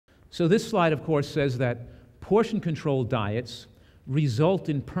So this slide, of course, says that portion-controlled diets result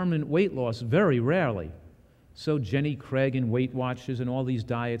in permanent weight loss very rarely. So Jenny Craig and Weight Watchers and all these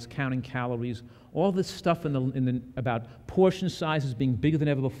diets, counting calories, all this stuff about portion sizes being bigger than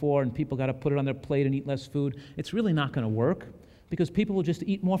ever before and people got to put it on their plate and eat less food, it's really not going to work because people will just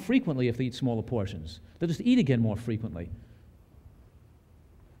eat more frequently if they eat smaller portions. They'll just eat again more frequently.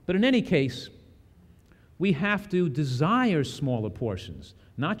 But in any case, we have to desire smaller portions,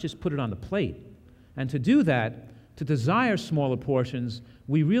 not just put it on the plate. And to do that, to desire smaller portions,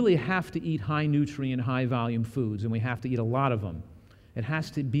 we really have to eat high-nutrient, high-volume foods, and we have to eat a lot of them. It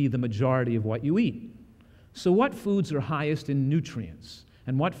has to be the majority of what you eat. So what foods are highest in nutrients?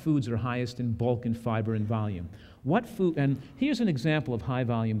 And what foods are highest in bulk and fiber and volume? And here's an example of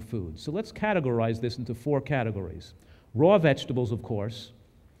high-volume foods. So let's categorize this into 4 categories. Raw vegetables, of course,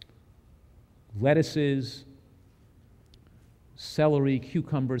 lettuces, celery,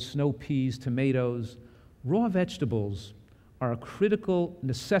 cucumbers, snow peas, tomatoes. Raw vegetables are a critical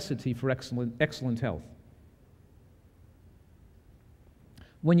necessity for excellent health.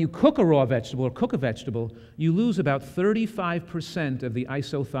 When you cook a raw vegetable or cook a vegetable, you lose about 35% of the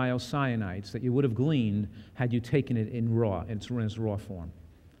isothiocyanates that you would have gleaned had you taken it in its raw form.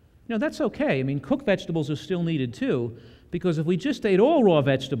 You know, that's okay. I mean, cooked vegetables are still needed too, because if we just ate all raw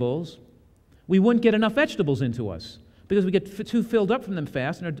vegetables, we wouldn't get enough vegetables into us because we get too filled up from them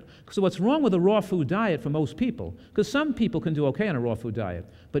fast. So what's wrong with a raw food diet for most people? Because some people can do okay on a raw food diet,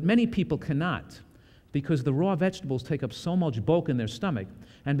 but many people cannot because the raw vegetables take up so much bulk in their stomach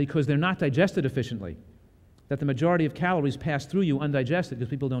and because they're not digested efficiently, that the majority of calories pass through you undigested because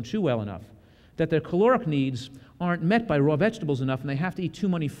people don't chew well enough, that their caloric needs aren't met by raw vegetables enough and they have to eat too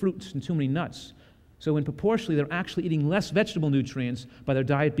many fruits and too many nuts. So in proportionally, they're actually eating less vegetable nutrients by their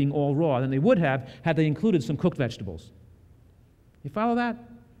diet being all raw than they would have had they included some cooked vegetables. You follow that?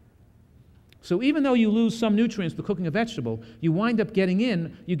 So even though you lose some nutrients with cooking a vegetable, you wind up getting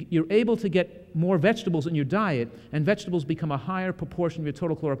you're able to get more vegetables in your diet, and vegetables become a higher proportion of your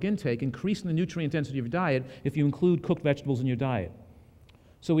total caloric intake, increasing the nutrient density of your diet if you include cooked vegetables in your diet.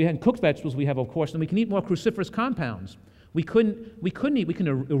 So we had cooked vegetables, we have, of course, and we can eat more cruciferous compounds. We can eat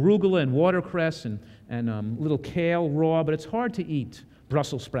arugula and watercress and little kale raw, but it's hard to eat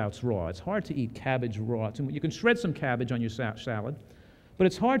Brussels sprouts raw. It's hard to eat cabbage raw. You can shred some cabbage on your salad, but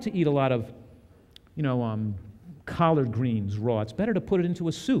it's hard to eat a lot of, collard greens raw. It's better to put it into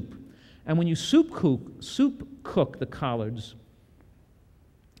a soup. And when you soup cook the collards,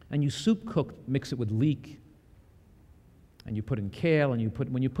 and you mix it with leek, and you put in kale, and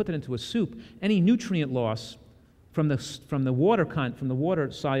when you put it into a soup, any nutrient loss from the water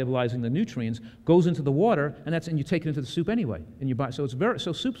solubilizing the nutrients goes into the water, and you take it into the soup anyway.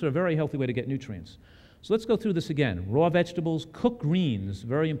 So soups are a very healthy way to get nutrients. So let's go through this again. Raw vegetables, cooked greens,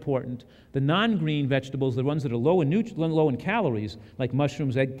 very important. The non-green vegetables, the ones that are low in calories, like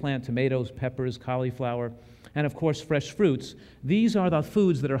mushrooms, eggplant, tomatoes, peppers, cauliflower, and of course fresh fruits. These are the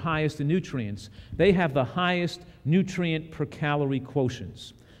foods that are highest in nutrients. They have the highest nutrient per calorie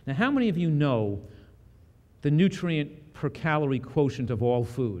quotients. Now, how many of you know the nutrient per calorie quotient of all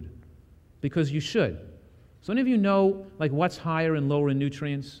food? Because you should. So any of you know what's higher and lower in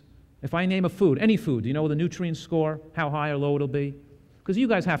nutrients? If I name a food, any food, do you know the nutrient score, how high or low it'll be? Because you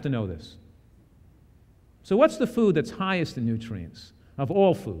guys have to know this. So what's the food that's highest in nutrients of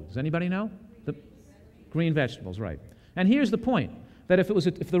all foods? Anybody know? The green vegetables, right. And here's the point, that if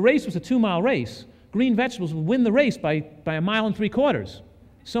the race was a 2-mile race, green vegetables would win the race by 1.75 miles,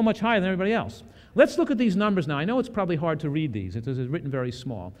 so much higher than everybody else. Let's look at these numbers now. I know it's probably hard to read these. It's written very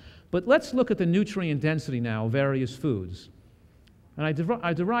small. But let's look at the nutrient density now of various foods. And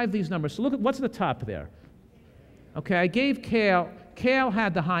I derived these numbers. So look at what's at the top there. Okay, I gave kale. Kale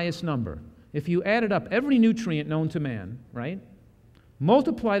had the highest number. If you added up every nutrient known to man, right,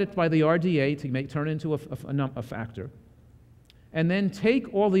 multiplied it by the RDA to turn it into a factor, and then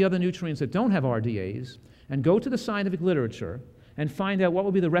take all the other nutrients that don't have RDAs and go to the scientific literature and find out what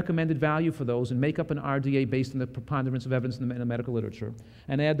will be the recommended value for those and make up an RDA based on the preponderance of evidence in the medical literature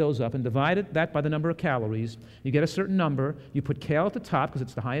and add those up and divide that by the number of calories. You get a certain number. You put kale at the top because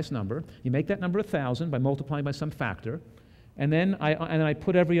it's the highest number. You make that number 1,000 by multiplying by some factor. And then I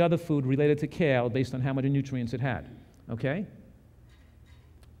put every other food related to kale based on how many nutrients it had. Okay?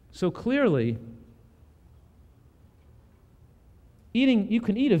 So clearly, you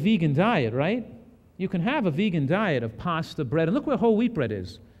can eat a vegan diet, right? You can have a vegan diet of pasta, bread, and look where whole wheat bread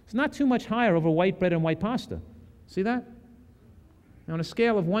is. It's not too much higher over white bread and white pasta. See that? Now, on a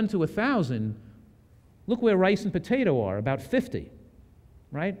scale of 1 to 1,000, look where rice and potato are, about 50.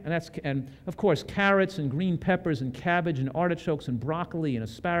 right? And of course, carrots and green peppers and cabbage and artichokes and broccoli and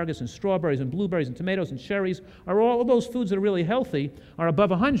asparagus and strawberries and blueberries and tomatoes and cherries are all those foods that are really healthy are above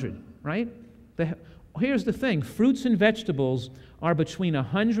 100, right? Here's the thing. Fruits and vegetables are between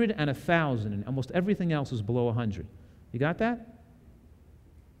 100 and 1,000, and almost everything else is below 100. You got that?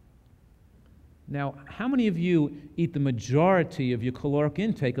 Now, how many of you eat the majority of your caloric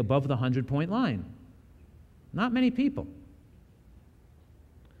intake above the 100-point line? Not many people.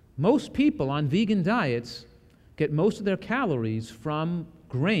 Most people on vegan diets get most of their calories from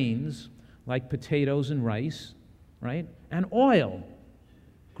grains like potatoes and rice, right? And oil.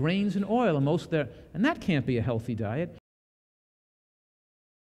 Grains and oil are most of their, and that can't be a healthy diet.